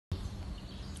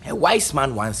A wise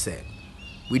man once said,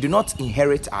 "We do not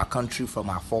inherit our country from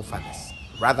our forefathers.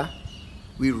 Rather,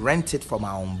 we rent it from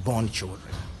our unborn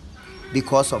children."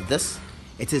 Because of this,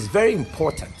 it is very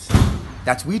important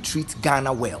that we treat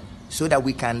Ghana well so that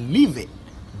we can leave it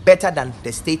better than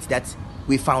the state that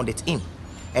we found it in.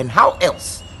 And how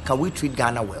else can we treat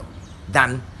Ghana well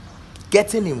than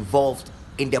getting involved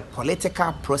in the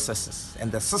political processes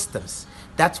and the systems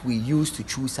that we use to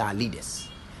choose our leaders?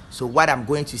 So what I'm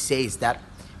going to say is that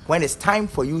when it's time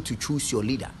for you to choose your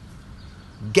leader,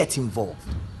 get involved.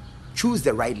 Choose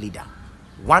the right leader,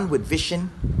 one with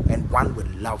vision and one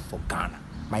with love for Ghana.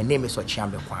 My name is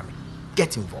Okyeame Kwame.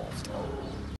 Get involved.